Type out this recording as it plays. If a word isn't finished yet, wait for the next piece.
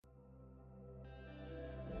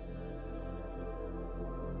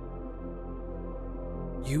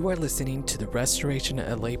You are listening to the Restoration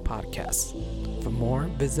LA podcast. For more,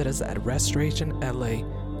 visit us at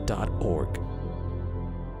restorationla.org.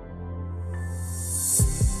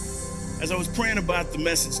 As I was praying about the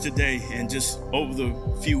message today and just over the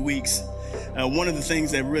few weeks, one of the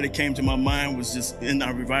things that really came to my mind was just in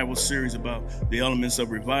our revival series about the elements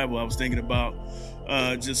of revival. I was thinking about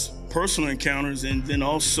just personal encounters and then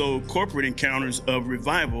also corporate encounters of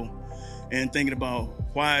revival, and thinking about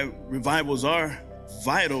why revivals are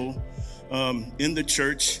vital in the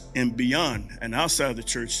church and beyond and outside the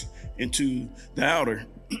church into the outer.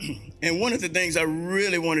 And one of the things I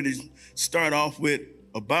really wanted to start off with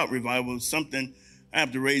about revival, something I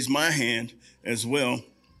have to raise my hand as well,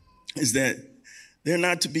 is that they're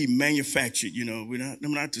not to be manufactured. You know, they're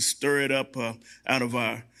not to stir it up out of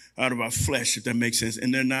our flesh, if that makes sense.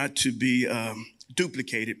 And they're not to be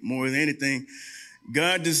duplicated. More than anything,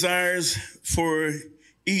 God desires for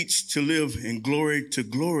each to live in glory to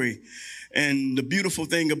glory. And the beautiful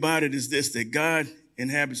thing about it is this, that God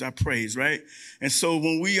inhabits our praise, right? And so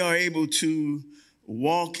when we are able to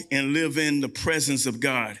walk and live in the presence of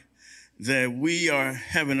God, that we are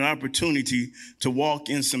having an opportunity to walk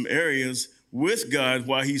in some areas with God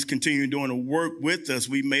while he's continuing doing the work with us.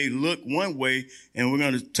 We may look one way, and we're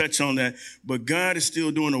going to touch on that, but God is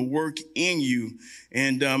still doing a work in you.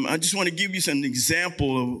 And I just want to give you some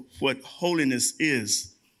example of what holiness is.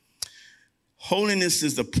 Holiness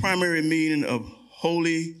is the primary meaning of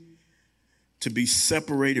holy, to be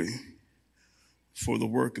separated for the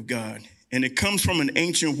work of God. And it comes from an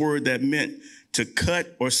ancient word that meant to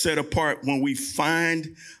cut or set apart when we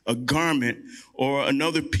find a garment or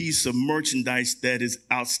another piece of merchandise that is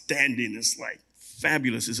outstanding. It's like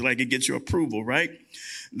fabulous. It's like it gets your approval, right?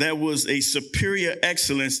 That was a superior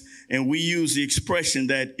excellence. And we use the expression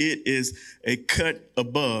that it is a cut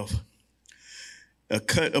above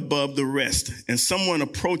the rest. And someone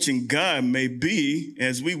approaching God may be,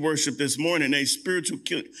 as we worship this morning, a spiritual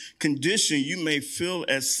condition you may feel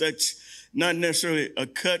as such, not necessarily a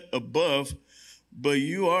cut above, but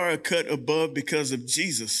you are a cut above because of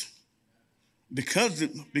Jesus. Because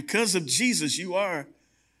of Jesus, you are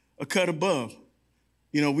a cut above.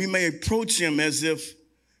 You know, we may approach him as if,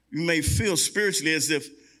 we may feel spiritually as if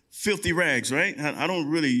filthy rags, right? I don't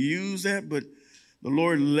really use that, but the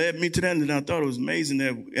Lord led me to that, and I thought it was amazing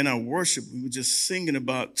that in our worship, we were just singing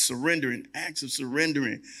about surrendering, acts of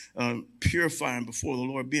surrendering, purifying before the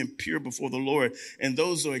Lord, being pure before the Lord. And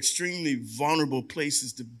those are extremely vulnerable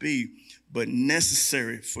places to be, but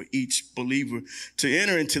necessary for each believer to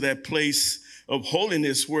enter into that place of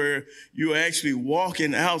holiness where you're actually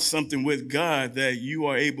walking out something with God, that you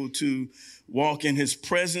are able to walk in his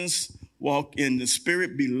presence, walk in the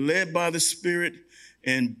Spirit, be led by the Spirit,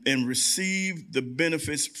 and receive the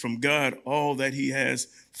benefits from God, all that he has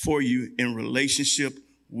for you in relationship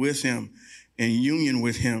with him and union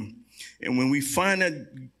with him. And when we find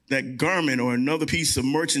that garment or another piece of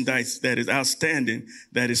merchandise that is outstanding,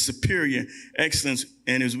 that is superior, excellence,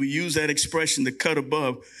 and as we use that expression, to cut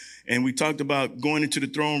above, and we talked about going into the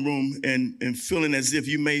throne room and feeling as if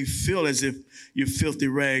you may feel as if you're filthy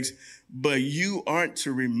rags, but you aren't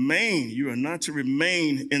to remain. You are not to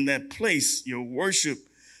remain in that place. Your worship,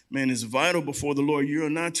 man, is vital before the Lord. You are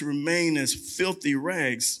not to remain as filthy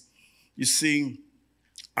rags. You see,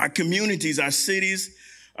 our communities, our cities,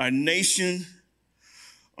 our nation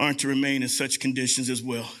aren't to remain in such conditions as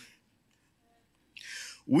well.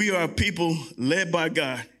 We are people led by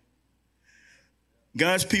God.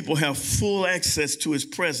 God's people have full access to his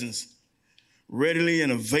presence, readily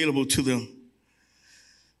and available to them.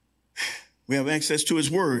 We have access to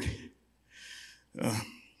his word,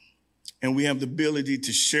 and we have the ability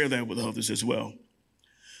to share that with others as well.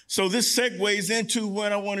 So this segues into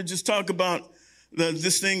what I want to just talk about,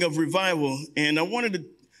 this thing of revival. And I wanted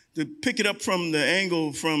to pick it up from the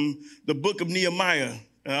angle from the book of Nehemiah.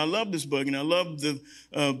 I love this book, and I love the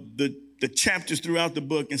chapters throughout the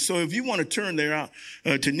book. And so if you want to turn there out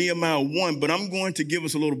to Nehemiah 1, but I'm going to give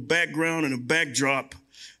us a little background and a backdrop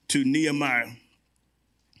to Nehemiah.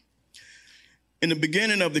 In the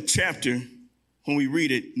beginning of the chapter, when we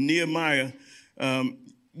read it, Nehemiah,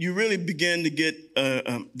 you really begin to get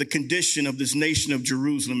the condition of this nation of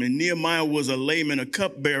Jerusalem. And Nehemiah was a layman, a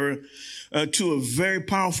cupbearer to a very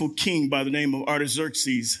powerful king by the name of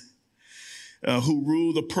Artaxerxes, who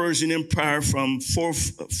ruled the Persian Empire from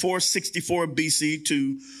 464 BC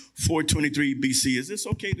to 423 BC. Is this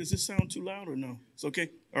okay? Does this sound too loud or no? It's okay?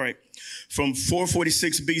 All right. From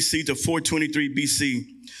 446 BC to 423 BC.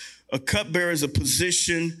 A cupbearer is a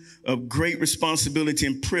position of great responsibility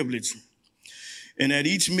and privilege. And at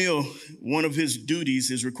each meal, one of his duties,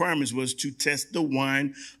 his requirements was to test the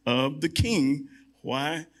wine of the king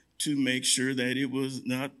Why? To make sure that it was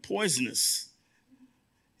not poisonous.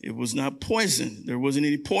 It was not poison. There wasn't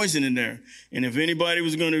any poison in there. And if anybody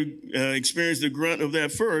was going to experience the grunt of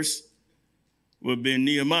that first, would have been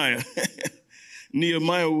Nehemiah.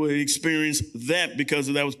 Nehemiah would experience that because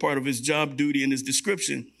that was part of his job duty and his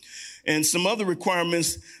description. And some other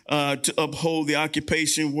requirements to uphold the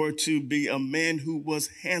occupation were to be a man who was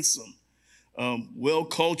handsome,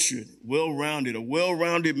 well-cultured, well-rounded, a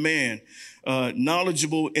well-rounded man,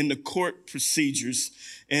 knowledgeable in the court procedures,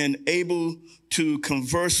 and able to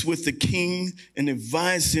converse with the king and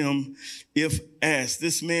advise him if asked.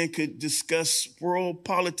 This man could discuss world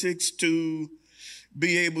politics to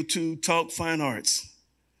be able to talk fine arts.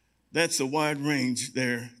 That's a wide range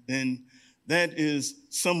there. And that is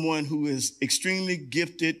someone who is extremely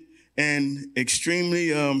gifted and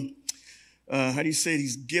extremely,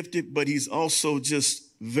 he's gifted, but he's also just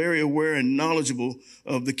very aware and knowledgeable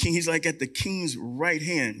of the king. He's like at the king's right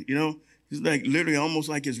hand, you know? He's like literally almost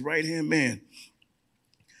like his right-hand man.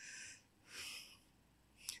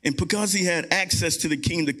 And because he had access to the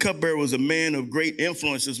king, the cupbearer was a man of great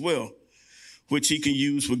influence as well, which he can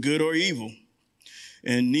use for good or evil.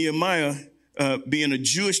 And Nehemiah, being of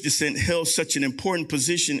Jewish descent, held such an important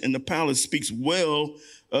position in the palace, speaks well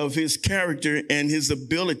of his character and his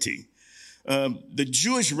ability. The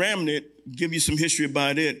Jewish remnant, give you some history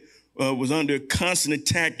about it, was under constant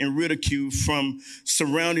attack and ridicule from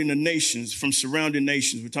surrounding nations.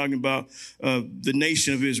 We're talking about the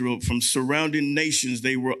nation of Israel. From surrounding nations,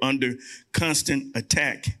 they were under constant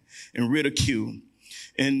attack and ridicule.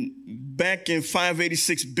 And back in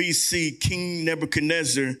 586 BC, King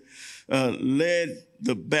Nebuchadnezzar led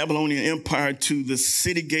the Babylonian Empire to the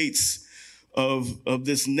city gates of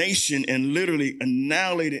this nation and literally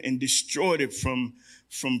annihilated and destroyed it from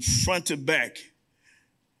front to back.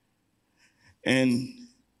 And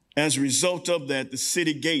as a result of that, the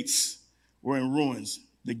city gates were in ruins.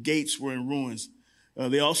 The gates were in ruins.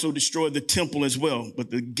 They also destroyed the temple as well,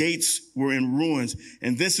 but the gates were in ruins.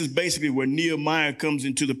 And this is basically where Nehemiah comes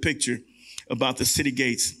into the picture about the city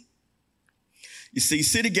gates. You see,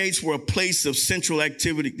 city gates were a place of central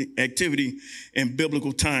activity in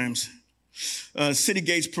biblical times. City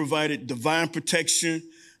gates provided divine protection.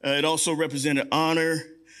 It also represented honor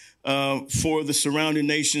for the surrounding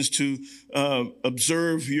nations to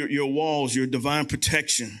observe your walls, your divine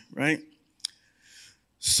protection, right?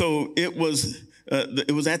 So it was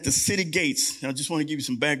at the city gates. I just want to give you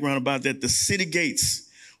some background about that. The city gates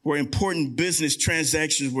where important business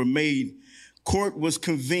transactions were made, court was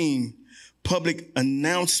convened, public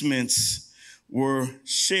announcements were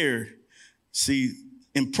shared. See,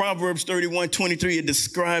 in Proverbs 31:23, it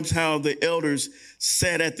describes how the elders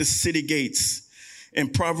sat at the city gates.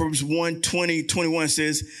 And Proverbs 1:20-21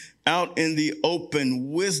 says, out in the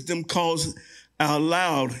open, wisdom calls out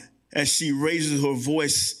loud as she raises her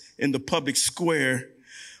voice in the public square.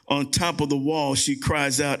 On top of the wall, she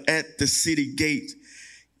cries out at the city gate.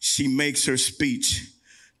 She makes her speech.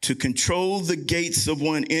 To control the gates of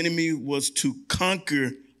one enemy was to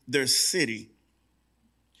conquer their city.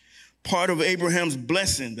 Part of Abraham's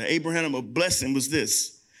blessing, the Abrahamic blessing was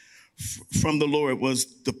this from the Lord,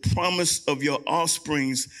 was the promise of your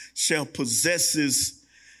offsprings shall possess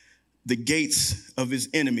the gates of his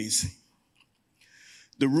enemies.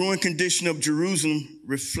 The ruined condition of Jerusalem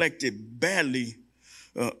reflected badly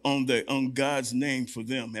on God's name for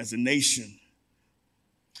them as a nation.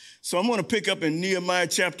 So I'm going to pick up in Nehemiah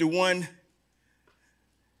chapter 1,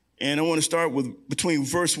 and I want to start with between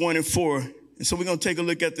verse 1 and 4. And so we're going to take a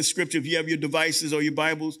look at the scripture. If you have your devices or your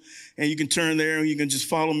Bibles, and you can turn there and you can just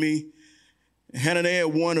follow me. Hananiah,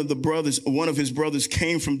 one of his brothers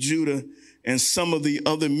came from Judah, and some of the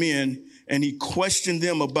other men, and he questioned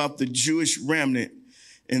them about the Jewish remnant,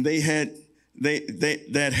 and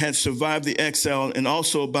that had survived the exile, and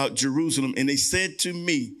also about Jerusalem. And they said to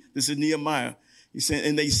me, this is Nehemiah, he said,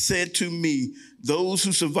 and they said to me, those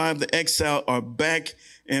who survived the exile are back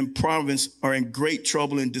in province, are in great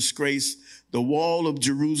trouble and disgrace. The wall of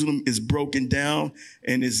Jerusalem is broken down,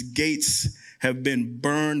 and its gates have been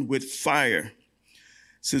burned with fire.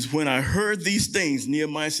 It says, when I heard these things,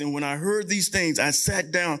 Nehemiah said, when I heard these things, I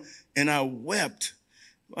sat down and I wept.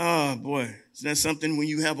 Oh boy, is that something when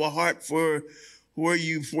you have a heart for where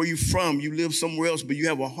you from? You live somewhere else, but you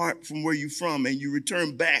have a heart from where you from, and you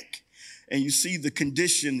return back and you see the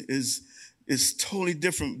condition is totally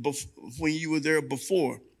different when you were there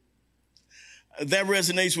before. That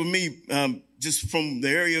resonates with me just from the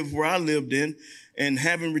area where I lived in, and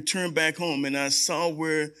having returned back home. And I saw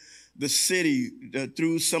where the city,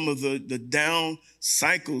 through some of the downward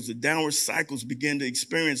cycles, began to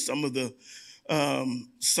experience some of the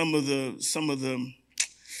as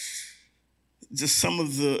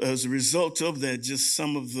a result of that, just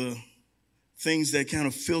some of the things that kind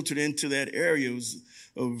of filtered into that area. It was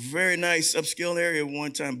a very nice upscale area at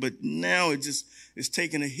one time, but now it's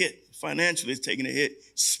taking a hit. Financially, it's taking a hit.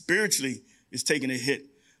 Spiritually, it's taking a hit.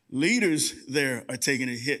 Leaders there are taking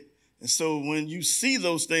a hit. And so when you see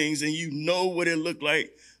those things and you know what it looked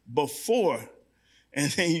like before,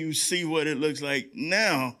 and then you see what it looks like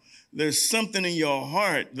now, there's something in your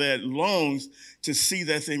heart that longs to see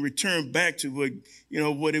that thing return back to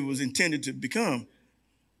what it was intended to become.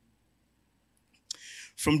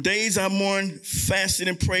 From days I mourned, fasted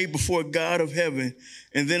and prayed before God of heaven.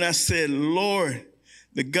 And then I said, Lord,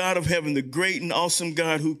 the God of heaven, the great and awesome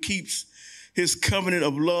God who keeps his covenant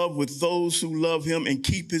of love with those who love him and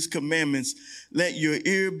keep his commandments, let your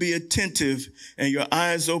ear be attentive and your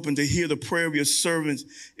eyes open to hear the prayer of your servants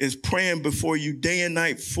is praying before you day and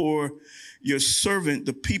night for your servant,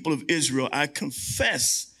 the people of Israel. I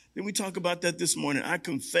confess. Didn't we talk about that this morning? I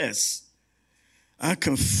confess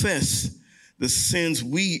the sins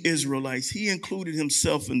we Israelites. He included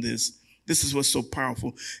himself in this. This is what's so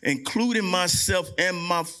powerful. Including myself and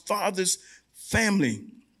my father's family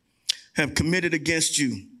have committed against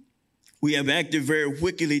you. We have acted very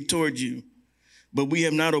wickedly toward you, but we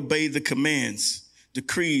have not obeyed the commands,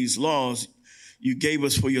 decrees, laws you gave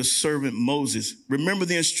us for your servant Moses. Remember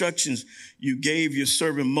the instructions you gave your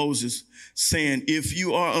servant Moses, saying, if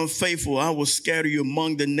you are unfaithful, I will scatter you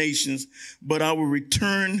among the nations, but I will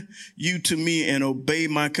return you to me and obey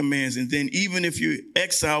my commands. And then even if your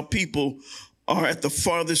exiled people are at the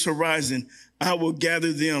farthest horizon, I will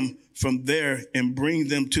gather them from there and bring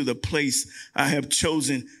them to the place I have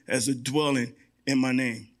chosen as a dwelling in my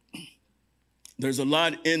name. There's a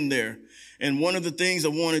lot in there. And one of the things I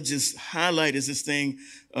want to just highlight is this thing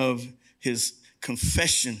of his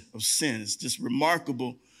confession of sin. It's just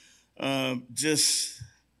remarkable. Just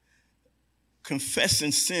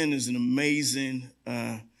confessing sin is an amazing,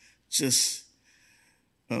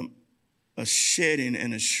 a shedding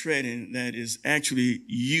and a shredding that is actually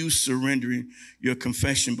you surrendering your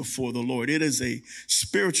confession before the Lord. It is a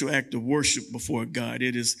spiritual act of worship before God.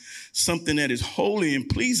 It is something that is holy and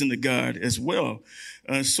pleasing to God as well.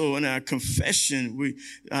 So in our confession,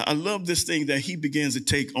 I love this thing that he begins to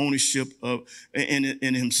take ownership of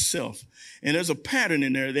in himself. And there's a pattern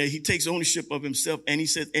in there that he takes ownership of himself. And he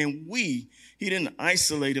said, and we, he didn't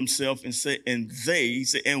isolate himself and say, and they, he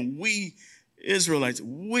said, and we Israelites,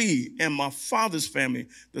 we and my father's family,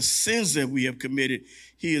 the sins that we have committed,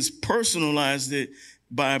 he has personalized it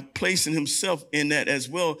by placing himself in that as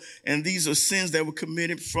well. And these are sins that were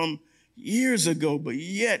committed from years ago, but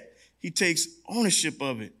yet he takes ownership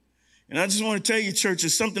of it. And I just want to tell you, church,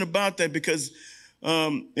 there's something about that because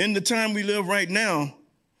in the time we live right now,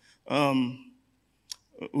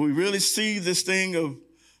 we really see this thing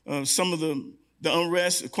of some of the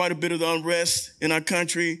unrest, quite a bit of the unrest in our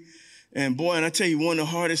country. And boy, and I tell you, one of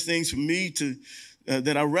the hardest things for me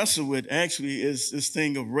that I wrestle with actually is this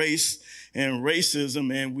thing of race and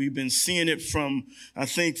racism. And we've been seeing it from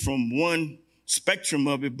one spectrum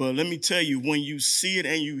of it. But let me tell you, when you see it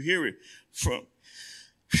and you hear it from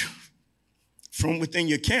within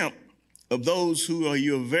your camp of those who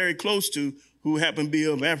you're very close to, who happen to be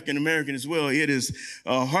of African American as well, it is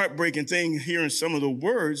a heartbreaking thing hearing some of the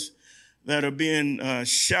words that are being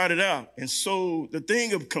shouted out. And so the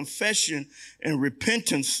thing of confession and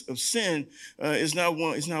repentance of sin is not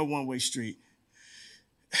one-way street.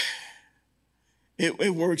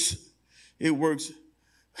 It works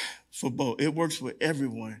for both. It works for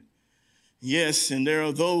everyone. Yes, and there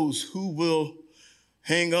are those who will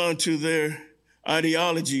hang on to their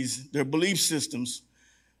ideologies, their belief systems.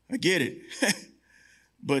 I get it.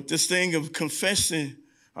 But this thing of confessing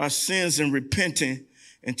our sins and repenting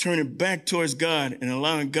and turning back towards God and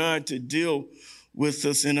allowing God to deal with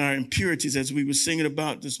us in our impurities, as we were singing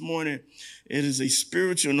about this morning, it is a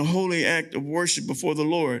spiritual and holy act of worship before the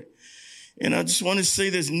Lord. And I just want to say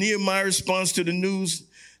this, Nehemiah's response to the news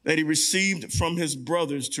that he received from his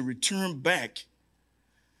brothers to return back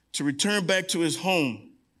to his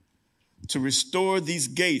home, to restore these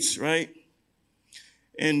gates, right?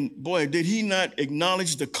 And boy, did he not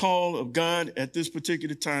acknowledge the call of God at this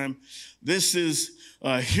particular time? This is,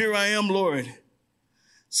 here I am, Lord,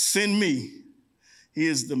 send me. He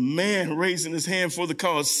is the man raising his hand for the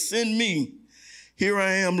cause. Send me. Here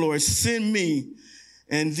I am, Lord, send me.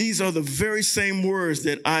 And these are the very same words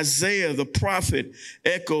that Isaiah, the prophet,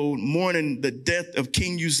 echoed mourning the death of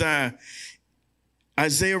King Uzziah.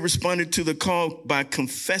 Isaiah responded to the call by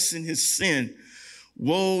confessing his sin.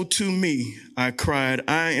 Woe to me, I cried.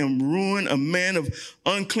 I am ruined, a man of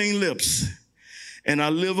unclean lips, And I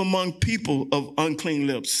live among people of unclean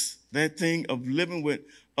lips. That thing of living with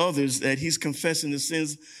others, that he's confessing the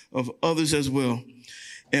sins of others as well.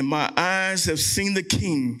 And my eyes have seen the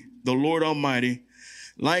King, the Lord Almighty.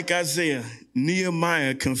 Like Isaiah,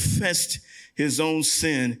 Nehemiah confessed his own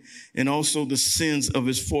sin and also the sins of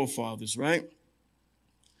his forefathers, right?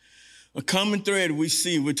 A common thread we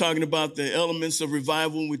see, we're talking about the elements of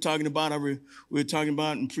revival. We're talking about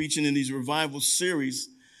and preaching in these revival series.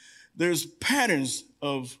 There's patterns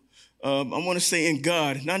of, I want to say in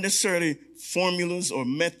God, not necessarily formulas or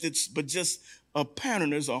methods, but just a pattern.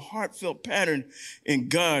 There's a heartfelt pattern in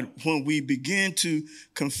God when we begin to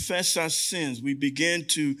confess our sins. We begin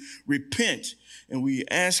to repent and we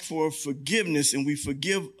ask for forgiveness and we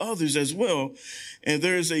forgive others as well. And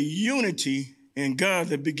there's a unity in God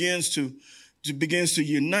that begins to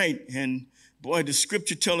unite. And boy, the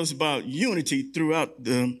scripture tells us about unity throughout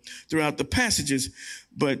the passages.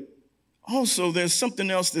 But also, there's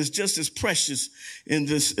something else that's just as precious in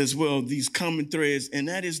this as well, these common threads, and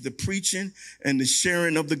that is the preaching and the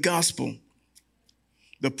sharing of the gospel.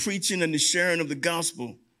 The preaching and the sharing of the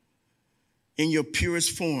gospel in your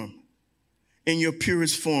purest form. In your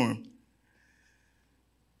purest form.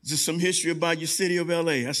 Just some history about your city of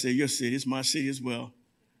LA. I say your city, it's my city as well.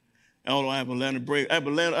 Although I have Atlanta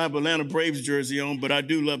Braves jersey on, but I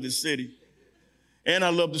do love this city. And I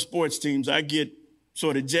love the sports teams. I get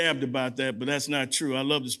sort of jabbed about that, but that's not true. I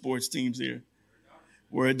love the sports teams here.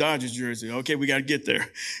 We're a Dodgers jersey. Okay, we got to get there.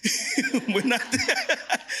 We're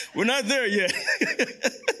not there yet.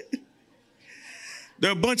 There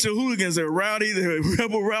are a bunch of hooligans that are rowdy. They're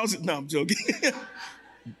rebel rousers. No, I'm joking.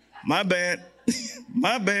 My bad.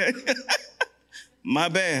 My bad. My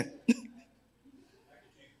bad.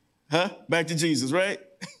 Huh? Back to Jesus, right?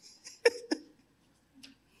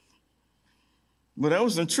 But that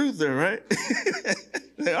was some truth there, right?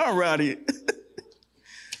 They are rowdy.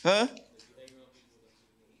 Huh?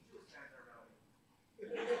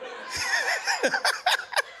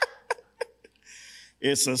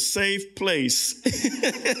 It's a safe place.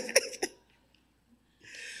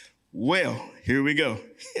 Well, here we go.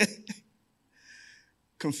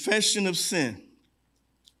 Confession of sin.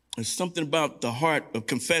 There's something about the heart of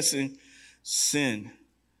confessing sin.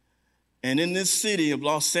 And in this city of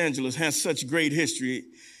Los Angeles has such great history.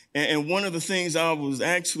 And one of the things I was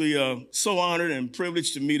actually so honored and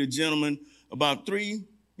privileged to meet a gentleman about 3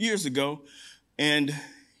 years ago. And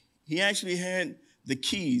he actually had the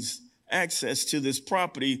keys, access to this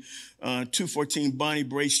property, 214 Bonnie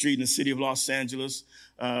Bray Street in the city of Los Angeles,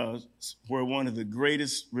 where one of the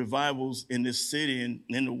greatest revivals in this city and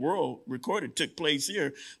in the world recorded took place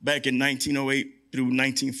here back in 1908 through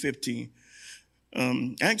 1915.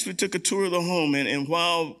 Actually took a tour of the home, and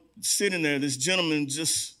while sitting there, this gentleman,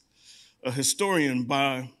 just a historian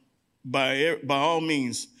by all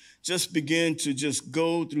means, just began to just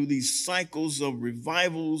go through these cycles of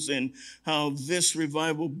revivals and how this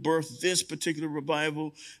revival birthed this particular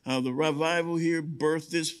revival, how the revival here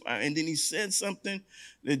birthed this. And then he said something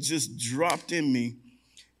that just dropped in me.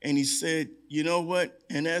 And he said, you know what?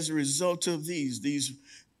 And as a result of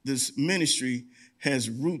this ministry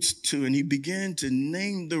has roots too. And he began to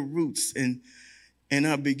name the roots. And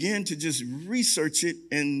I began to just research it.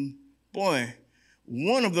 And boy,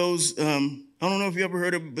 one of those, I don't know if you ever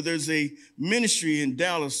heard of it, but there's a ministry in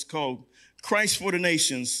Dallas called Christ for the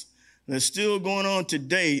Nations that's still going on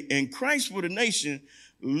today. And Christ for the Nation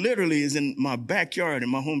literally is in my backyard in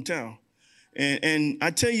my hometown. And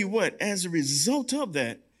I tell you what, as a result of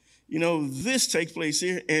that, you know, this takes place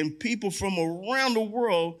here, and people from around the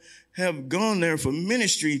world have gone there for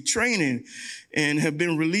ministry training and have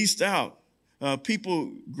been released out.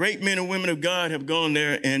 People, great men and women of God have gone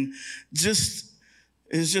there, and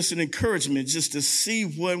it's just an encouragement just to see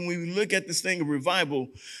when we look at this thing of revival,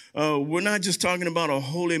 we're not just talking about a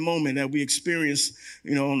holy moment that we experience,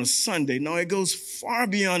 you know, on a Sunday. No, it goes far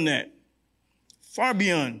beyond that, far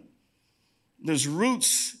beyond. There's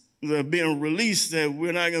roots that are being released that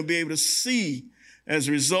we're not going to be able to see as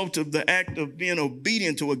a result of the act of being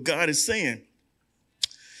obedient to what God is saying.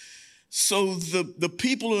 So the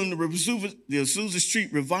people in the Azusa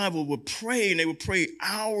Street revival would pray, and they would pray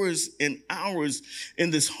hours and hours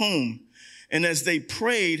in this home. And as they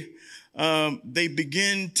prayed, they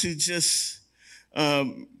began to just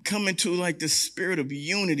come into like this spirit of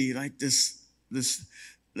unity, like this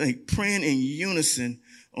like praying in unison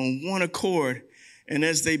on one accord. And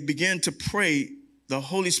as they began to pray, the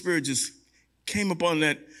Holy Spirit just came upon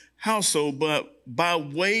that household, but by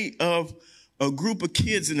way of a group of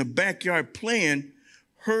kids in the backyard playing,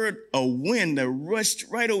 heard a wind that rushed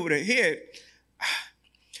right over their head,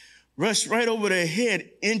 rushed right over their head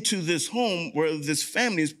into this home where this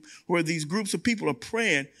family is, where these groups of people are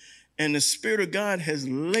praying. And the Spirit of God has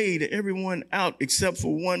laid everyone out except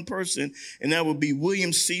for one person, and that would be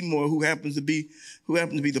William Seymour, who happens to be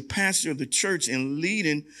the pastor of the church and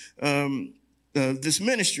leading this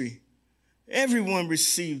ministry. Everyone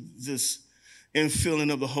received this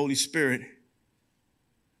infilling of the Holy Spirit,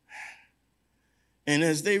 and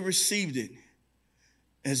as they received it,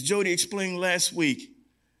 as Jody explained last week,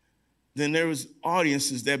 then there was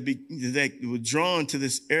audiences that were drawn to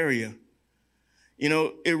this area. You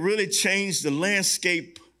know, it really changed the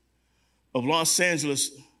landscape of Los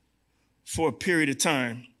Angeles for a period of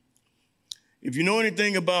time. If you know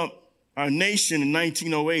anything about our nation in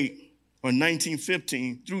 1908 or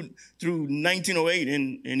 1915 through 1908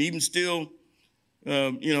 and even still,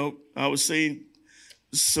 I would say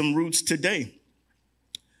some roots today,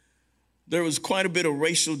 there was quite a bit of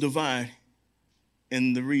racial divide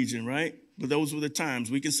in the region, right? But those were the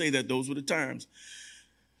times. We can say that those were the times.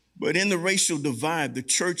 But in the racial divide, the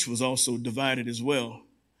church was also divided as well.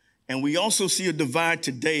 And we also see a divide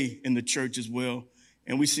today in the church as well.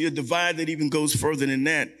 And we see a divide that even goes further than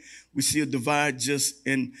that. We see a divide just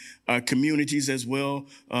in our communities as well.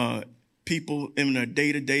 People in their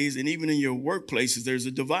day-to-days and even in your workplaces, there's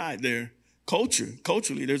a divide there.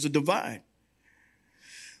 Culturally, there's a divide.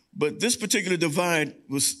 But this particular divide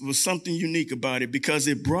was something unique about it because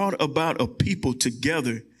it brought about a people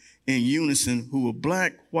together in unison who were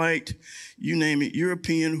black, white, you name it,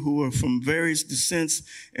 European, who were from various descents.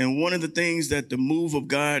 And one of the things that the move of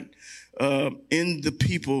God in the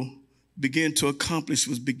people began to accomplish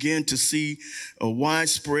was begin to see a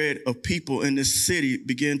widespread of people in this city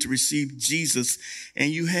begin to receive Jesus.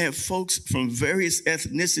 And you had folks from various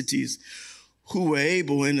ethnicities who were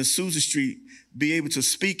able in Azusa Street be able to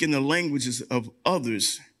speak in the languages of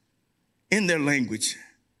others in their language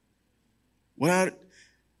without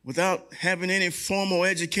having any formal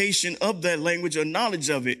education of that language or knowledge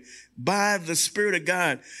of it. By the Spirit of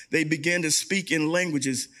God, they began to speak in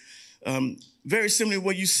languages very similar to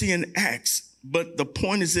what you see in Acts. But the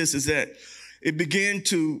point is this, is that it began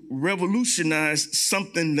to revolutionize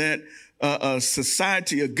something that a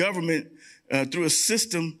society, a government, through a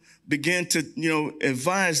system began to,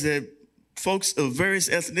 advise that folks of various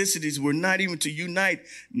ethnicities were not even to unite,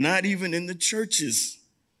 not even in the churches.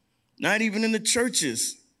 Not even in the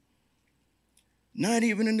churches. Not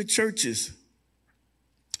even in the churches.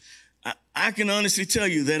 I can honestly tell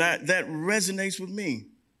you that that resonates with me.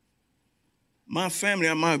 My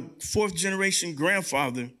family, my fourth generation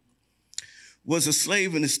grandfather was a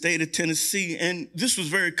slave in the state of Tennessee. And this was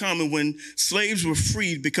very common when slaves were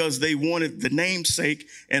freed because they wanted the namesake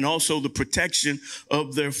and also the protection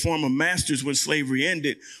of their former masters when slavery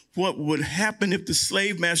ended. What would happen if the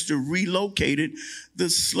slave master relocated,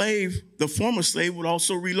 the former slave would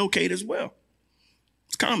also relocate as well.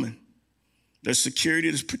 It's common. There's security,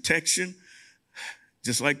 there's protection,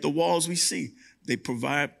 just like the walls we see. They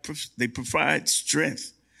provide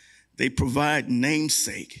strength. They provide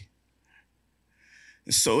namesake.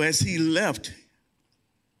 And so as he left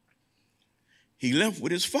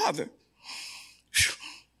with his father.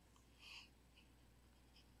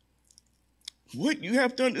 What you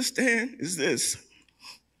have to understand is this.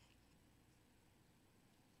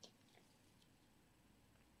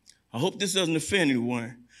 I hope this doesn't offend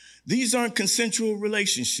anyone. These aren't consensual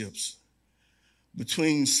relationships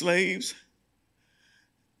between slaves,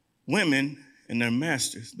 women, and their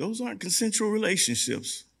masters. Those aren't consensual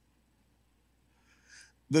relationships.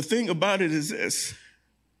 The thing about it is this,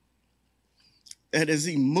 that as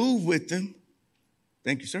he moved with them,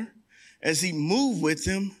 thank you, sir, as he moved with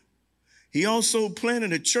them, he also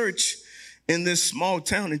planted a church in this small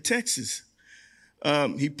town in Texas.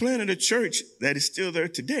 He planted a church that is still there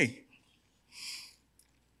today.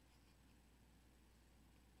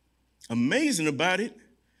 Amazing about it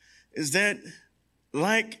is that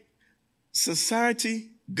like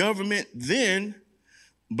society, government, then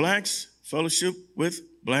blacks fellowship with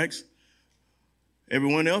blacks,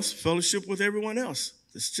 everyone else fellowship with everyone else.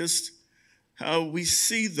 It's just how we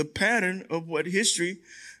see the pattern of what history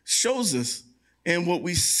shows us. And what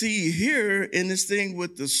we see here in this thing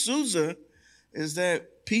with the Azusa is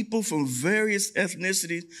that people from various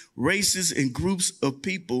ethnicities, races, and groups of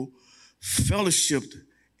people fellowshipped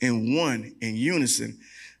in one, in unison.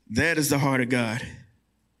 That is the heart of God.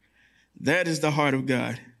 That is the heart of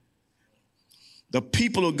God. The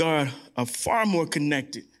people of God are far more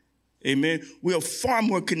connected. Amen. We are far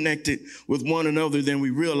more connected with one another than we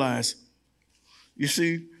realize. You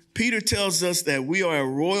see, Peter tells us that we are a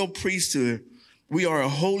royal priesthood. We are a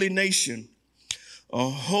holy nation, a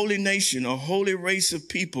holy nation, a holy race of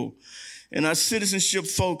people. And our citizenship,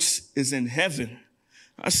 folks, is in heaven.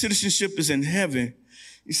 Our citizenship is in heaven.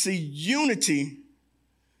 You see, unity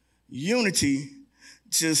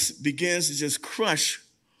just begins to just crush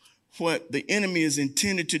what the enemy is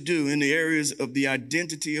intended to do in the areas of the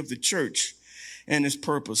identity of the church and its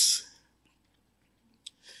purpose.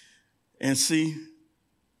 And see,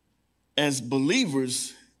 as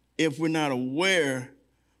believers, if we're not aware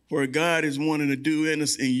where God is wanting to do in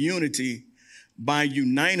us in unity by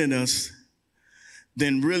uniting us,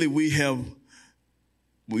 then really we haven't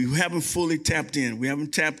fully tapped in. We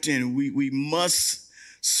haven't tapped in. We must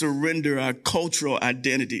surrender our cultural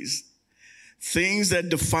identities, things that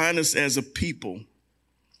define us as a people,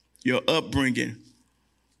 your upbringing,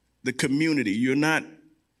 the community. You're not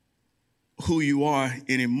who you are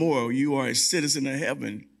anymore. You are a citizen of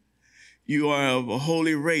heaven. You are of a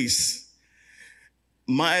holy race.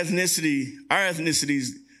 My ethnicity, our ethnicities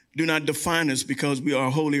do not define us because we are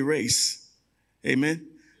a holy race. Amen.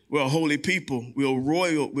 We're a holy people. We're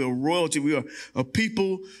royalty. We are a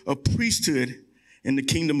people, a priesthood in the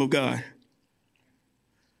kingdom of God.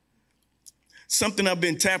 Something I've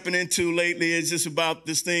been tapping into lately is just about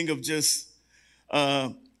this thing of just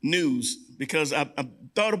news, because I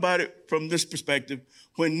thought about it from this perspective.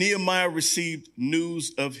 When Nehemiah received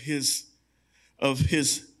news of his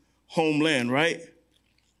homeland, right?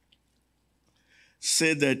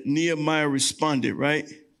 Said that Nehemiah responded, right?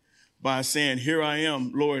 By saying, "Here I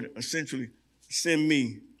am, Lord, essentially, send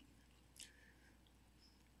me."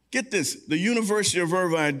 Get this, the University of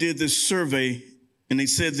Irvine did this survey, and they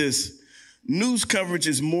said this: news coverage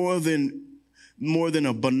is more than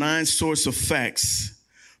a benign source of facts.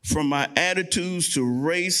 From our attitudes to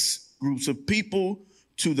race, groups of people,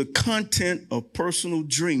 to the content of personal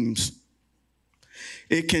dreams.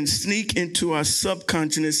 It can sneak into our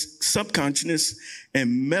subconscious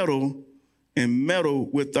and meddle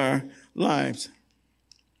with our lives.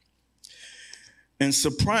 In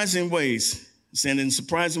surprising ways,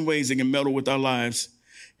 it can meddle with our lives.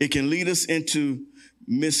 It can lead us into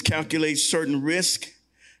miscalculate certain risk,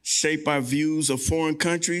 shape our views of foreign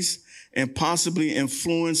countries, and possibly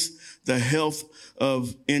influence the health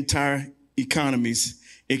of entire economies.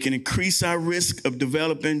 It can increase our risk of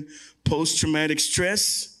developing post-traumatic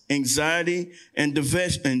stress, anxiety, and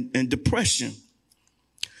depression.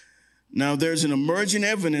 Now, there's an emerging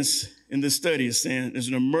evidence in the study, there's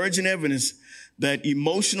an emerging evidence that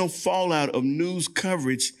emotional fallout of news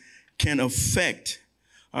coverage can affect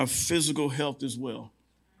our physical health as well,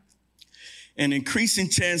 and increasing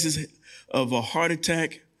chances of a heart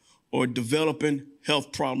attack or developing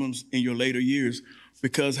health problems in your later years,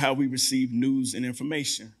 because how we receive news and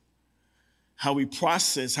information, how we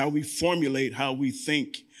process, how we formulate, how we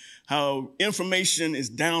think, how information is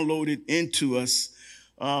downloaded into us.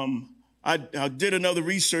 I did another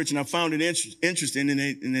research and I found it interesting, and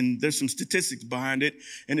then there's some statistics behind it.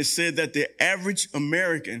 And it said that the average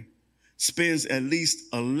American spends at least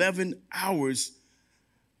 11 hours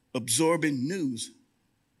absorbing news.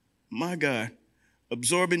 My God,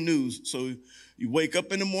 absorbing news. So you wake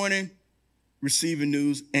up in the morning receiving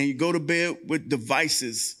news, and you go to bed with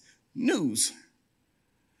devices, news.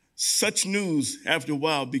 Such news, after a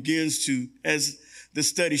while, begins to, as the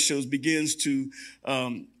study shows, begins to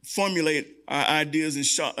formulate our ideas and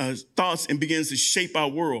thoughts, and begins to shape our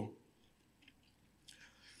world.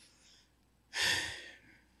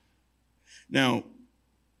 Now,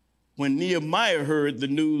 when Nehemiah heard the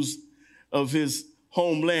news of his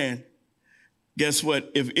homeland, guess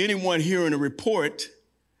what? If anyone hearing a report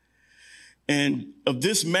and of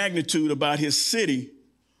this magnitude about his city,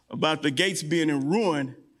 about the gates being in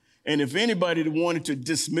ruin, and if anybody wanted to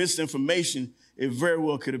dismiss information, it very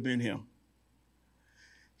well could have been him.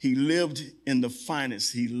 He lived in the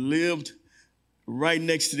finest. He lived right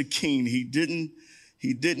next to the king. He didn't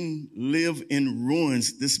live in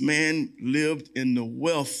ruins. This man lived in the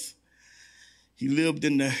wealth. He lived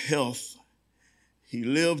in the health. He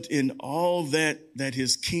lived in all that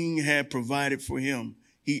his king had provided for him.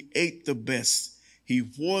 He ate the best. He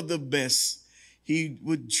wore the best. He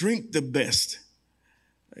would drink the best.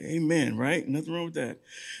 Amen, right? Nothing wrong with that.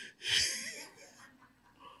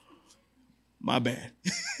 My bad.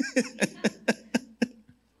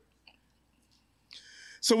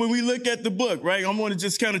 So when we look at the book, right, I want to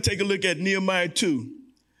just kind of take a look at Nehemiah 2,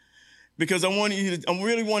 because I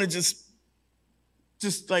really want to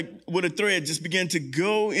just like with a thread, just begin to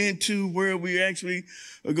go into where we actually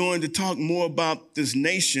are going to talk more about this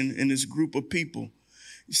nation and this group of people.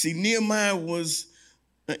 You see, Nehemiah was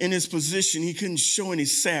in his position. He couldn't show any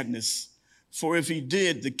sadness, for if he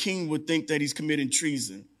did, the king would think that he's committing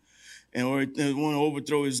treason. and or want to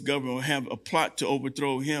overthrow his government or have a plot to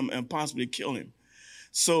overthrow him and possibly kill him.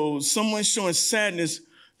 So someone showing sadness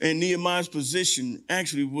in Nehemiah's position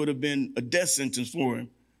actually would have been a death sentence for him.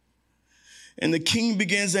 And the king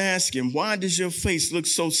begins to ask him, why does your face look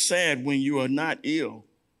so sad when you are not ill?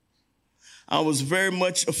 I was very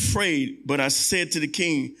much afraid, but I said to the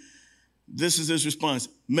king, this is his response,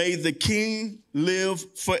 may the king live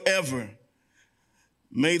forever.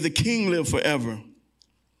 May the king live forever.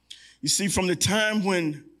 You see, from the time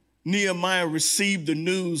when Nehemiah received the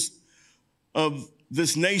news of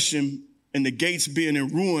this nation and the gates being in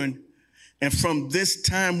ruin, and from this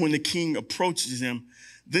time when the king approaches him,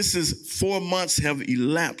 this is 4 months have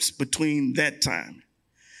elapsed between that time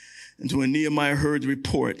and when Nehemiah heard the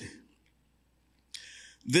report.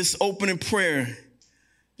 This opening prayer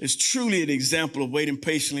is truly an example of waiting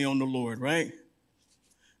patiently on the Lord, right?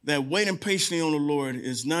 That waiting patiently on the Lord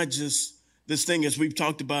is not just this thing as we've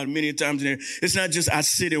talked about many times in there. It's not just I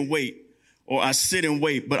sit and wait or I sit and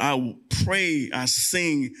wait, but I pray, I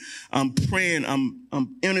sing, I'm praying,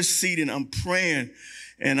 I'm interceding, I'm praying,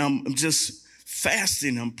 and I'm just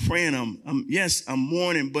fasting, I'm praying, I'm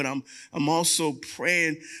mourning, but I'm also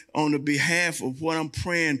praying on the behalf of what I'm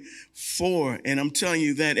praying for. And I'm telling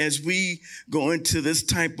you that as we go into this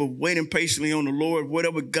type of waiting patiently on the Lord,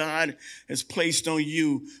 whatever God has placed on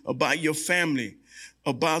you about your family,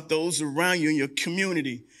 about those around you in your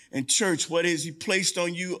community and church, what is he placed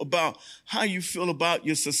on you about how you feel about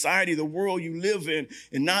your society, the world you live in,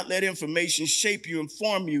 and not let information shape you,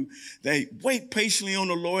 inform you, that wait patiently on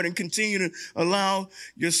the Lord and continue to allow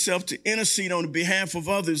yourself to intercede on the behalf of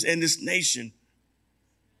others and this nation.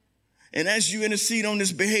 And as you intercede on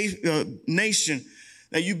this nation,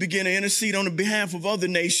 that you begin to intercede on the behalf of other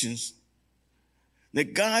nations,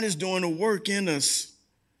 that God is doing a work in us.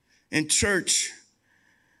 In church,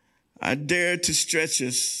 I dare to stretch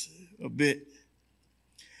us a bit.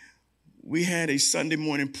 We had a Sunday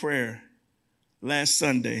morning prayer last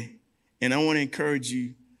Sunday, and I want to encourage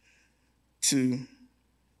you to,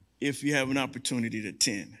 if you have an opportunity, to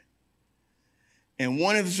attend. And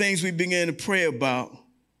one of the things we began to pray about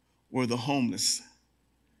were the homeless.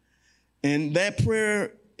 And that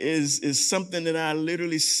prayer is something that I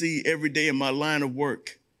literally see every day in my line of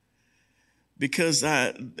work. Because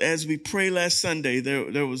as we prayed last Sunday,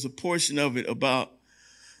 there was a portion of it about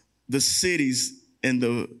the cities and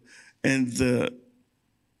the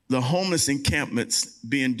homeless encampments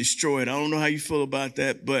being destroyed. I don't know how you feel about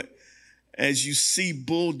that, but as you see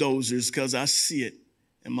bulldozers, because I see it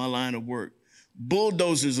in my line of work,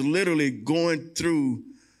 bulldozers are literally going through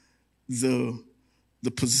the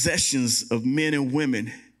possessions of men and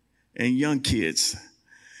women and young kids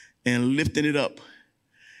and lifting it up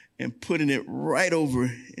and putting it right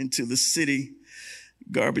over into the city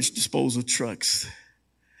garbage disposal trucks,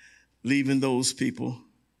 leaving those people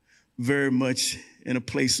very much in a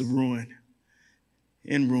place of ruin,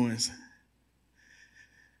 in ruins.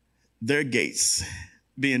 Their gates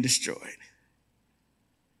being destroyed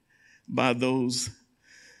by those,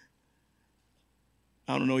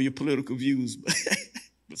 I don't know your political views, but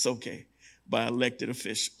it's okay, by elected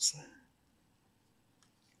officials.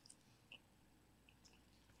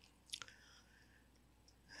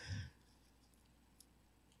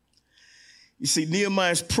 You see,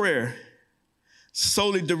 Nehemiah's prayer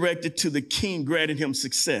solely directed to the king granted him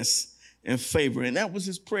success and favor. And that was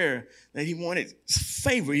his prayer, that he wanted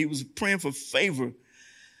favor. He was praying for favor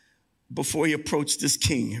before he approached this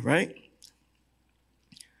king, right?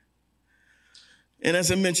 And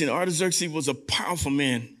as I mentioned, Artaxerxes was a powerful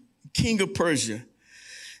man, king of Persia,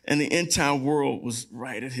 and the entire world was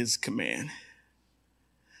right at his command.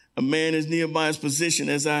 A man in Nehemiah's position,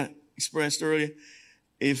 as I expressed earlier,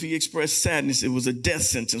 if he expressed sadness, it was a death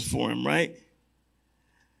sentence for him, right?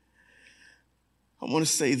 I want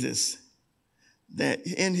to say this, that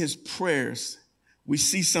in his prayers, we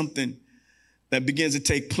see something that begins to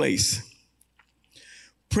take place.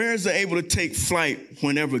 Prayers are able to take flight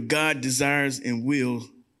whenever God desires and will.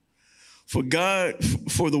 For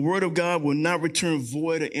the word of God will not return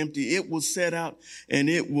void or empty. It will set out and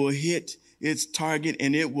it will hit its target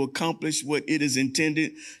and it will accomplish what it is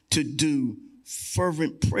intended to do.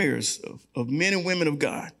 Fervent prayers of men and women of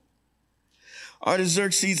God.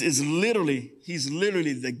 Artaxerxes is literally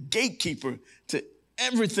the gatekeeper to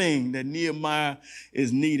everything that Nehemiah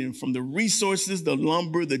is needing, from the resources, the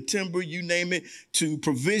lumber, the timber, you name it, to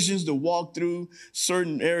provisions to walk through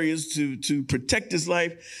certain areas to protect his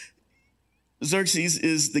life. Xerxes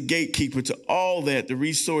is the gatekeeper to all that, the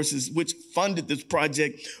resources which funded this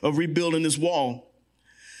project of rebuilding this wall.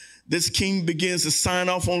 This king begins to sign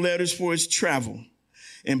off on letters for his travel.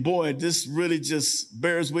 And boy, this really just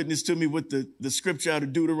bears witness to me with the scripture out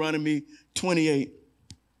of Deuteronomy 28,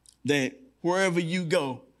 that wherever you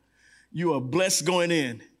go, you are blessed going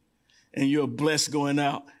in and you're blessed going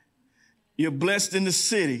out. You're blessed in the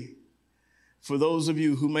city. For those of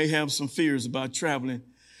you who may have some fears about traveling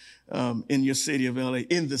in your city of LA,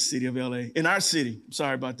 in the city of LA, in our city,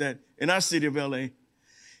 sorry about that, in our city of LA,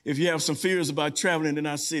 if you have some fears about traveling in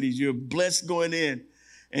our cities, you're blessed going in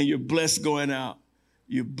and you're blessed going out.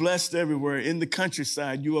 You're blessed everywhere. In the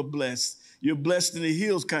countryside, you are blessed. You're blessed in the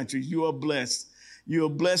hills country, you are blessed. You are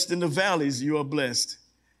blessed in the valleys, you are blessed.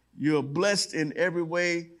 You are blessed in every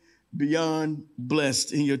way beyond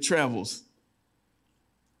blessed in your travels.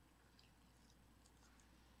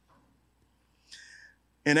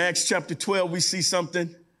 In Acts chapter 12, we see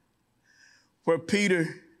something where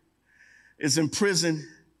Peter is in prison.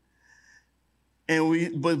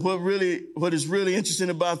 But what is really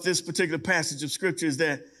interesting about this particular passage of scripture is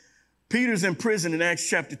that Peter's in prison in Acts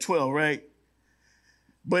chapter 12, right?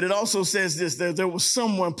 But it also says this, that there was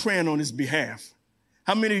someone praying on his behalf.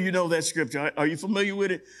 How many of you know that scripture? Are you familiar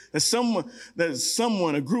with it? That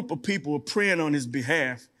someone, a group of people were praying on his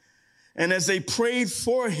behalf. And as they prayed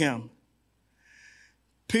for him,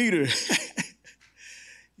 Peter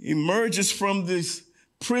emerges from this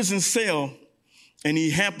prison cell and he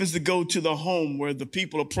happens to go to the home where the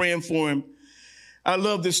people are praying for him. I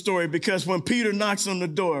love this story because when Peter knocks on the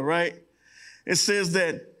door, right, it says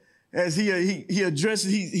that as he addresses,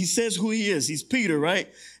 he says who he is. He's Peter, right?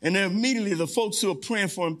 And then immediately the folks who are praying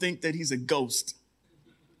for him think that he's a ghost.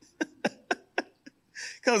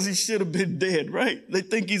 Because he should have been dead, right? They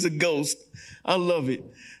think he's a ghost. I love it.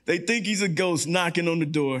 They think he's a ghost knocking on the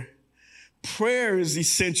door. Prayer is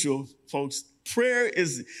essential, folks. Prayer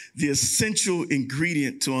is the essential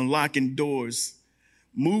ingredient to unlocking doors,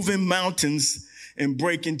 moving mountains, and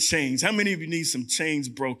breaking chains. How many of you need some chains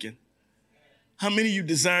broken? How many of you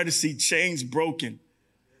desire to see chains broken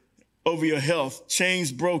over your health,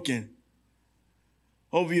 chains broken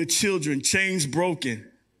over your children, chains broken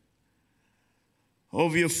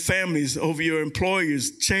over your families, over your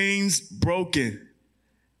employers, chains broken,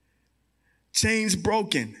 chains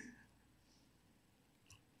broken.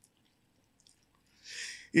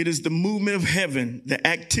 It is the movement of heaven, the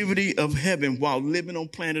activity of heaven while living on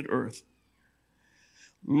planet Earth.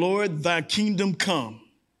 Lord, thy kingdom come.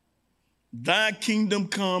 Thy kingdom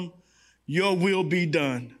come, your will be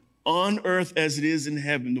done on earth as it is in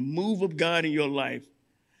heaven. The move of God in your life.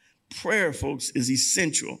 Prayer, folks, is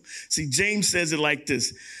essential. See, James says it like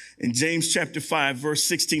this. In James chapter 5, verse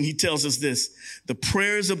 16, he tells us this. The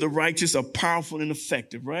prayers of the righteous are powerful and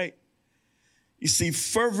effective, right? You see,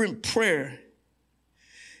 fervent prayer,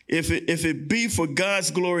 if it be for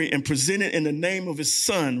God's glory and presented in the name of his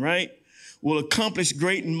son, right, will accomplish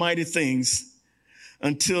great and mighty things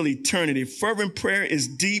until eternity. Fervent prayer is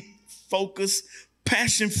deep, focused,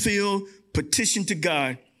 passion-filled petition to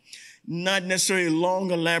God. Not necessarily long,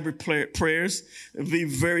 elaborate prayers. It'll be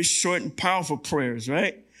very short and powerful prayers,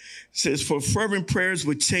 right? It says, for fervent prayers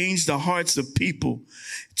would change the hearts of people,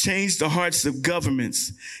 change the hearts of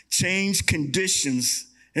governments, change conditions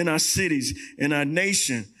in our cities, in our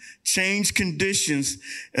nation, change conditions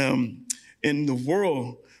in the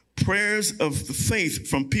world. Prayers of the faith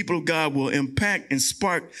from people of God will impact and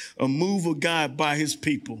spark a move of God by his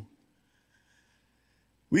people.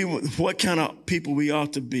 What kind of people we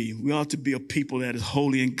ought to be? We ought to be a people that is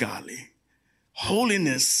holy and godly.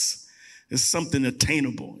 Holiness is something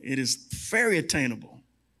attainable. It is very attainable.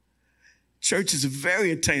 Church is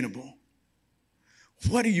very attainable.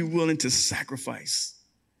 What are you willing to sacrifice?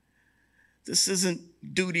 This isn't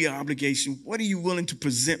duty or obligation. What are you willing to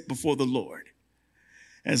present before the Lord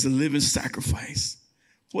as a living sacrifice?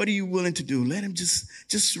 What are you willing to do? Let him just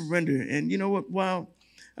surrender. And you know what? While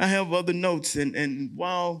I have other notes and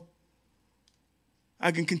while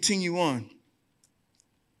I can continue on,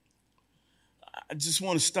 I just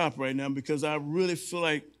want to stop right now because I really feel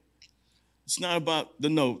like it's not about the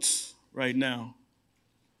notes right now.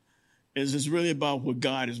 It's really about what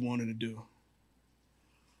God is wanting to do.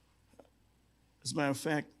 As a matter of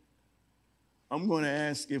fact, I'm going to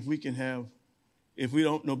ask if we can have, if we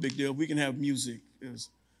don't, no big deal, we can have music.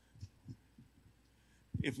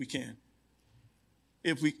 If we can.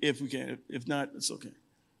 If we can. If not, it's okay.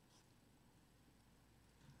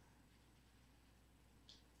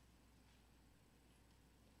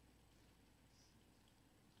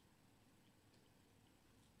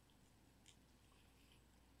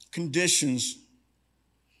 Conditions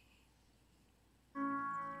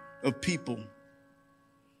of people,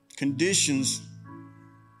 conditions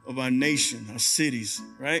of our nation, our cities,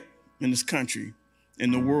 right? In this country,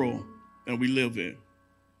 in the world that we live in.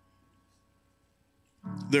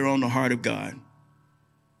 They're on the heart of God.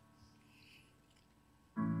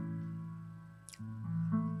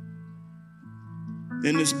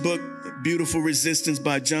 In this book, Beautiful Resistance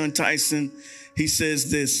by John Tyson, he says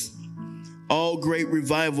this: all great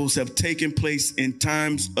revivals have taken place in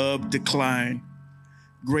times of decline.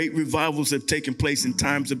 Great revivals have taken place in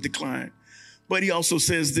times of decline. But he also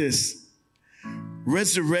says this: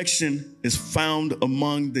 resurrection is found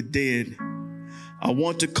among the dead. I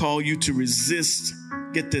want to call you to resist.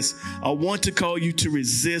 Get this. I want to call you to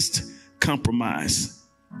resist compromise.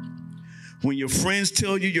 When your friends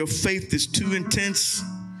tell you your faith is too intense,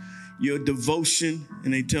 your devotion,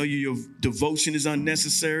 and they tell you your devotion is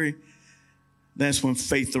unnecessary, that's when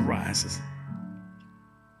faith arises.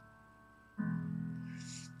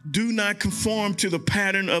 Do not conform to the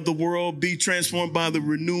pattern of the world. Be transformed by the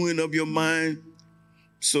renewing of your mind,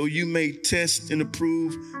 so you may test and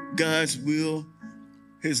approve God's will,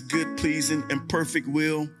 his good, pleasing, and perfect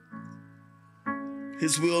will.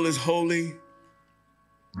 His will is holy.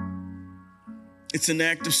 It's an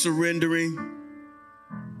act of surrendering.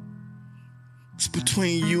 It's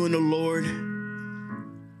between you and the Lord.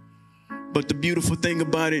 But the beautiful thing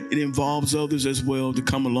about it, it involves others as well to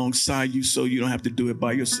come alongside you so you don't have to do it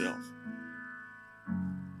by yourself.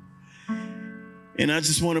 And I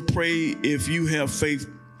just want to pray, if you have faith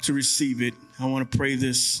to receive it, I want to pray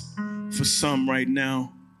this for some right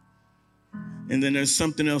now. And then there's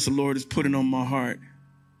something else the Lord is putting on my heart.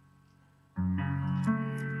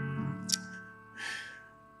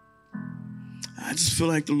 I just feel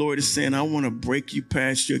like the Lord is saying, I want to break you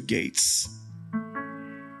past your gates.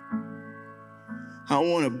 I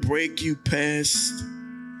want to break you past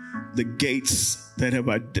the gates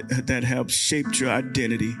that have shaped your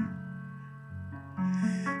identity.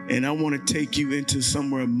 And I want to take you into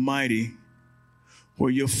somewhere mighty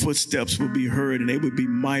where your footsteps will be heard and they would be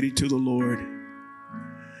mighty to the Lord.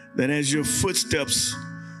 That as your footsteps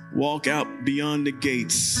walk out beyond the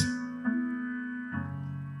gates,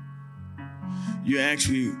 you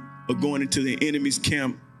actually are going into the enemy's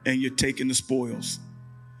camp and you're taking the spoils.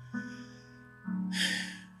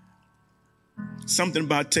 Something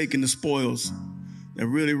about taking the spoils that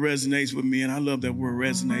really resonates with me, and I love that word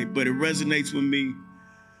resonate, but it resonates with me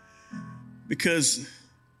because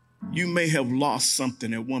you may have lost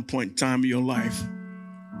something at one point in time in your life.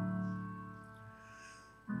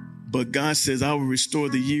 But God says, I will restore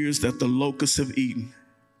the years that the locusts have eaten.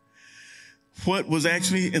 What was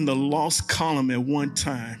actually in the lost column at one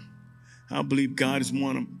time, I believe God is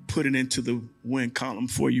wanting to put it into the win column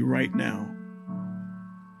for you right now.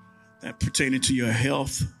 That pertaining to your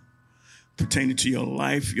health, pertaining to your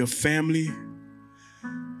life, your family,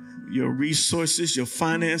 your resources, your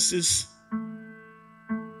finances.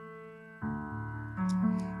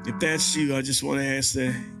 If that's you, I just want to ask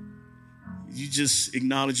that you just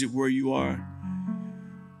acknowledge it where you are.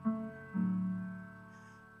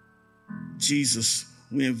 Jesus,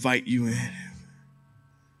 we invite you in.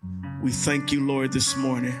 We thank you, Lord, this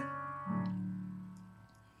morning.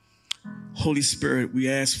 Holy Spirit, we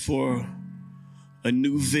ask for a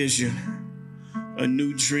new vision, a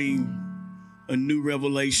new dream, a new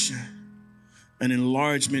revelation, an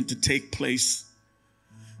enlargement to take place,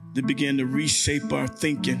 to begin to reshape our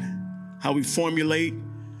thinking, how we formulate,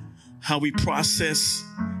 how we process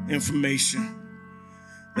information,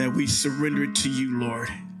 that we surrender it to you, Lord.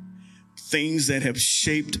 Things that have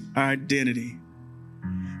shaped our identity,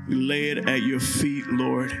 we lay it at your feet,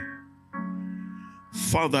 Lord.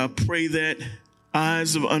 Father, I pray that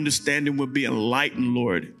eyes of understanding will be enlightened,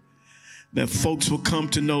 Lord, that folks will come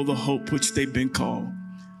to know the hope which they've been called.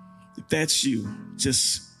 If that's you,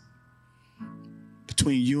 just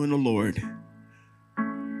between you and the Lord,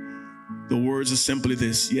 the words are simply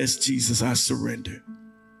this: yes, Jesus, I surrender.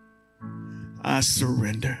 I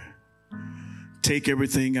surrender. Take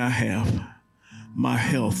everything I have. My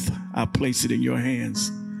health, I place it in your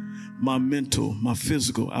hands. My mental, my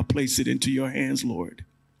physical, I place it into your hands, Lord.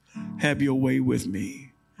 Have your way with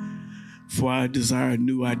me, for I desire a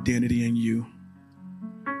new identity in you.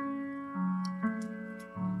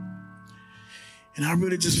 And I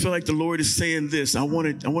really just feel like the Lord is saying this. I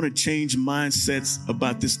want to change mindsets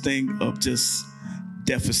about this thing of just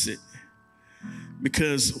deficit.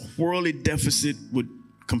 Because worldly deficit would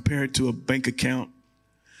compare it to a bank account,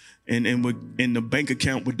 and the bank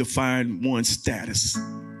account would define one's status.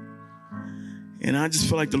 And I just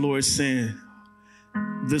feel like the Lord is saying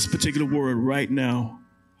this particular word right now: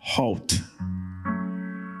 halt.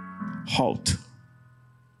 Halt.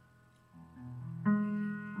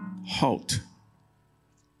 Halt.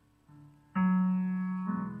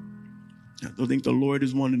 I think the Lord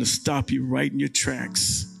is wanting to stop you right in your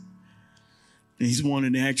tracks And he's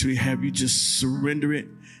wanting to actually have you just surrender it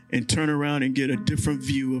and turn around and get a different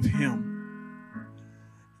view of him.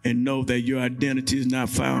 And know that your identity is not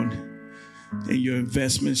found in your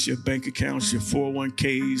investments, your bank accounts, your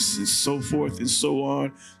 401ks, and so forth and so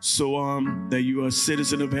on, that you are a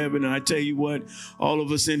citizen of heaven. And I tell you what, all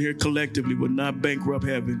of us in here collectively will not bankrupt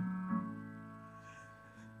heaven.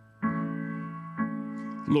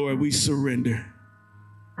 Lord, we surrender.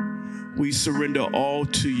 We surrender all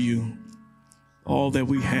to you, all that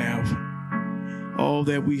we have, all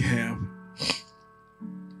that we have.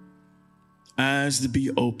 Eyes to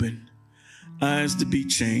be open, eyes to be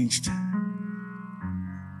changed,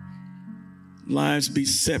 lives be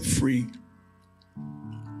set free.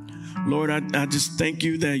 Lord, I just thank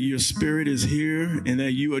you that your spirit is here and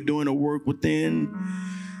that you are doing a work within,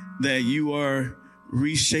 that you are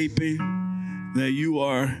reshaping, that you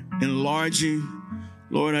are enlarging.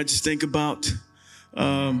 Lord, I just think about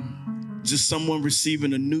just someone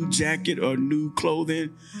receiving a new jacket or new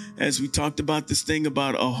clothing, as we talked about this thing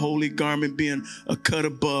about a holy garment being a cut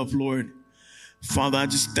above, Lord. Father, I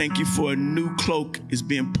just thank you for a new cloak is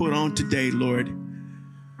being put on today, Lord.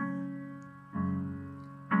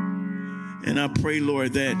 And I pray,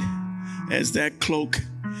 Lord, that as that cloak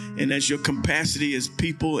and as your capacity as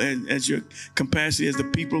people and as your capacity as the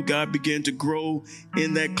people of God begin to grow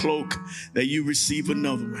in that cloak, that you receive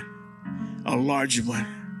another one, a larger one,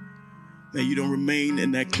 that you don't remain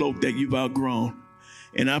in that cloak that you've outgrown.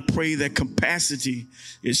 And I pray that capacity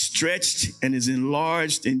is stretched and is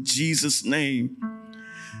enlarged in Jesus' name,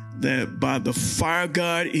 that by the fire of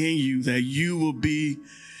God in you, that you will be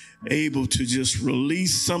able to just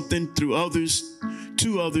release something through others,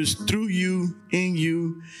 to others, through you,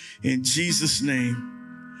 in Jesus'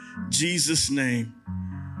 name. Jesus' name.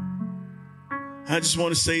 I just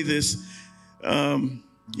want to say this.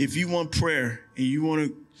 If you want prayer and you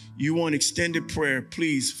want extended prayer,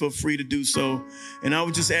 please feel free to do so. And I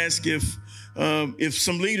would just ask if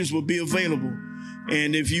some leaders will be available,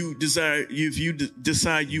 and if you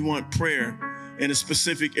decide you want prayer in a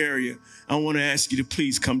specific area, I want to ask you to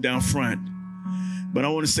please come down front. But I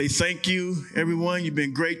want to say thank you, everyone. You've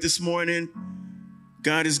been great this morning.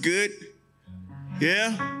 God is good.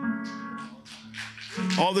 Yeah?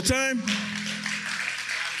 All the time?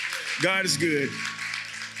 God is good.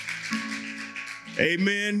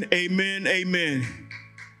 Amen, amen, amen.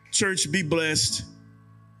 Church, be blessed.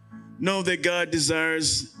 Know that God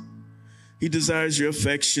desires your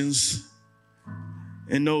affections.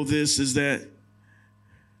 And know this is that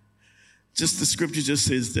just the scripture just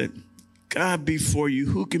says that God be for you,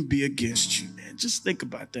 who can be against you, man? Just think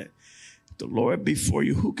about that. If the Lord be for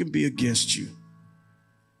you, who can be against you?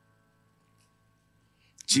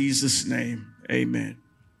 Jesus' name, amen.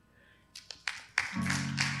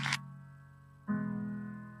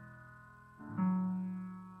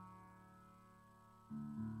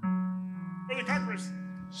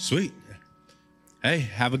 Sweet. Hey,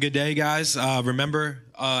 have a good day, guys. Remember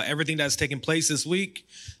everything that's taking place this week.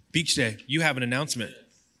 Beach Day, you have an announcement.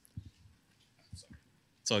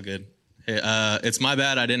 It's all good. Hey, it's my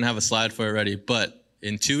bad I didn't have a slide for it ready, but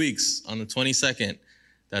in 2 weeks, on the 22nd,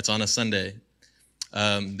 that's on a Sunday,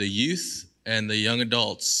 the youth and the young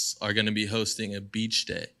adults are going to be hosting a beach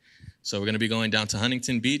day. So we're going to be going down to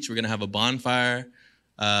Huntington Beach. We're going to have a bonfire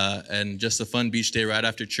and just a fun beach day right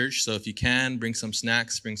after church. So if you can, bring some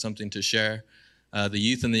snacks, bring something to share. The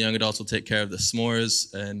youth and the young adults will take care of the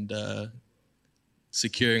s'mores and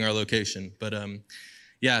securing our location. But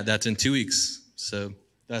yeah, that's in 2 weeks. So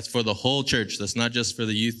that's for the whole church. That's not just for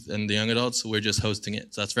the youth and the young adults. We're just hosting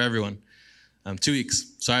it. So that's for everyone. 2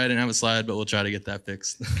 weeks. Sorry I didn't have a slide, but we'll try to get that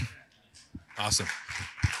fixed. Awesome.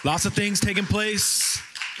 Lots of things taking place.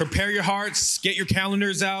 Prepare your hearts. Get your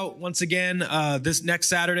calendars out. Once again, this next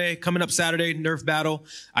Saturday, coming up Saturday, Nerf Battle.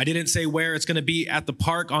 I didn't say where. It's going to be at the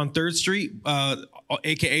park on 3rd Street,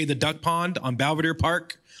 a.k.a. the Duck Pond on Belvedere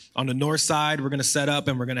Park. On the north side, we're going to set up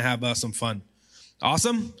and we're going to have some fun.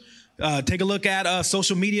 Awesome. Take a look at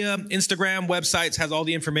social media, Instagram, websites, has all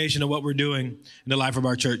the information of what we're doing in the life of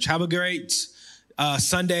our church. Have a great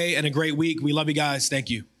Sunday and a great week. We love you guys. Thank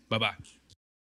you. Bye-bye.